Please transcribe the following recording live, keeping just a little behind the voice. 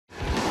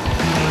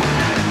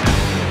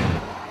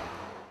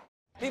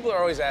People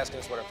are always asking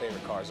us what our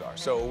favorite cars are,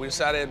 so we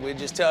decided we'd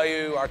just tell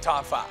you our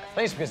top 5. I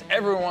think it's because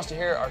everyone wants to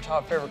hear our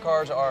top favorite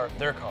cars are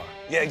their car.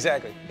 Yeah,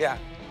 exactly. Yeah.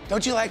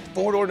 Don't you like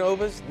four-door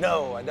Novas?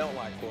 No, I don't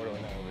like four-door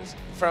Novas.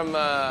 From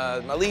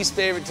my least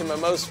favorite to my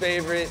most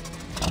favorite,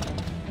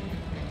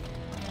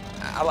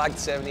 I like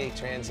the 78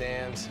 Trans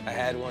Ams. I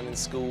had one in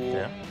school.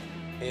 Yeah.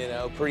 You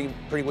know, pretty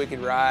wicked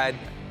ride.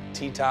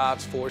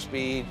 T-tops,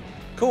 4-speed.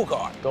 Cool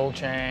car. Gold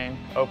chain,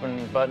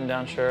 open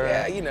button-down shirt.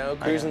 Yeah, you know,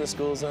 cruising the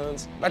school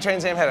zones. My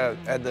Trans Am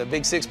had the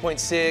big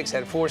 6.6,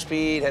 had a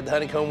 4-speed, had the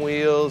honeycomb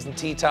wheels and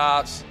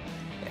T-tops.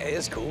 Yeah,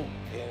 it's cool,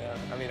 you know.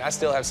 I mean, I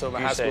still have some of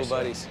my high school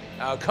buddies.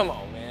 Oh, come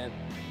on, man.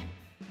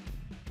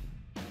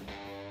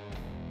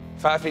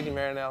 550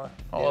 Maranello.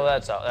 Oh, well,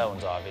 that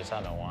one's obvious.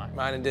 I know why.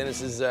 Mine and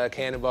Dennis's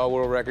Cannonball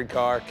world record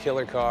car,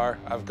 killer car.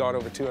 I've gone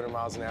over 200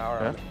 miles an hour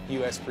on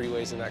U.S.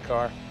 freeways in that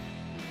car.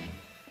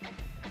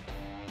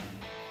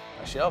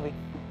 A Shelby.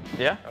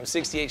 Yeah? I'm a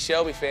 68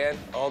 Shelby fan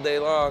all day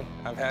long.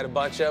 I've had a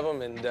bunch of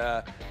them, and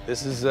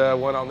this is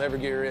one I'll never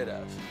get rid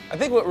of. I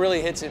think what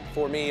really hits it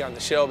for me on the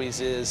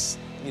Shelbys is,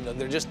 you know,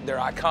 they're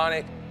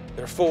iconic,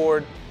 they're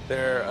Ford,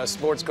 they're a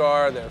sports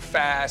car, they're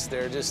fast,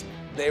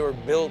 they were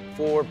built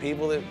for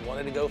people that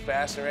wanted to go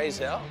fast and raise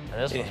hell.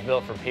 And this one's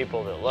built for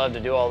people that love to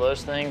do all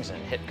those things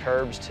and hit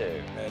curbs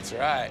too. That's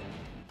right.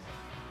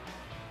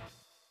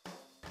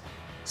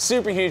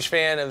 Super huge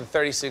fan of the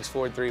 36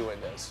 Ford 3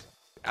 windows.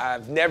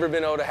 I've never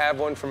been able to have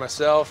one for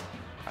myself.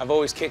 I've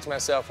always kicked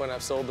myself when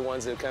I've sold the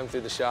ones that have come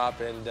through the shop,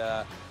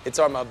 and it's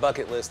on my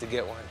bucket list to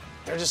get one.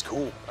 They're just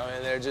cool. I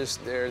mean,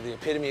 they're the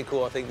epitome of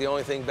cool. I think the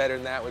only thing better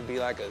than that would be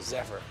like a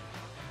Zephyr.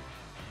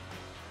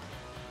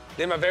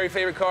 Then my very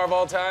favorite car of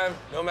all time,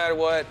 no matter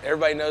what,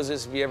 everybody knows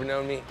this if you ever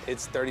known me,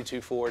 it's 32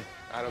 Ford.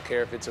 I don't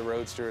care if it's a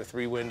Roadster, a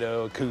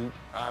 3-window, a coupe,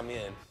 I'm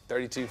in.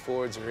 32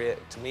 Fords are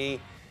it. To me,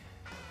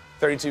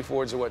 32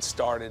 Fords are what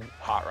started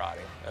hot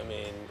rodding. I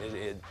mean,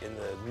 in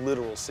the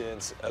literal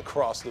sense,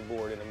 across the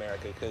board in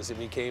America, because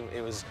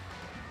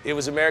it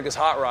was America's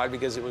hot rod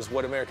because it was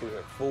what America could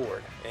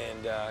afford.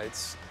 And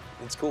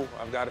it's cool.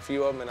 I've got a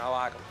few of them and I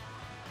like them.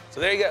 So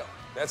there you go.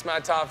 That's my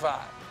top 5.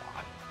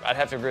 I'd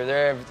have to agree with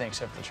everything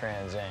except the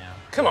Trans Am.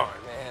 Come on,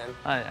 man.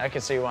 I can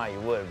see why you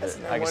would, but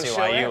I can see show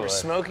why you ever, would.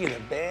 Smokey the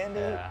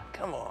Bandit? Yeah.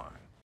 Come on.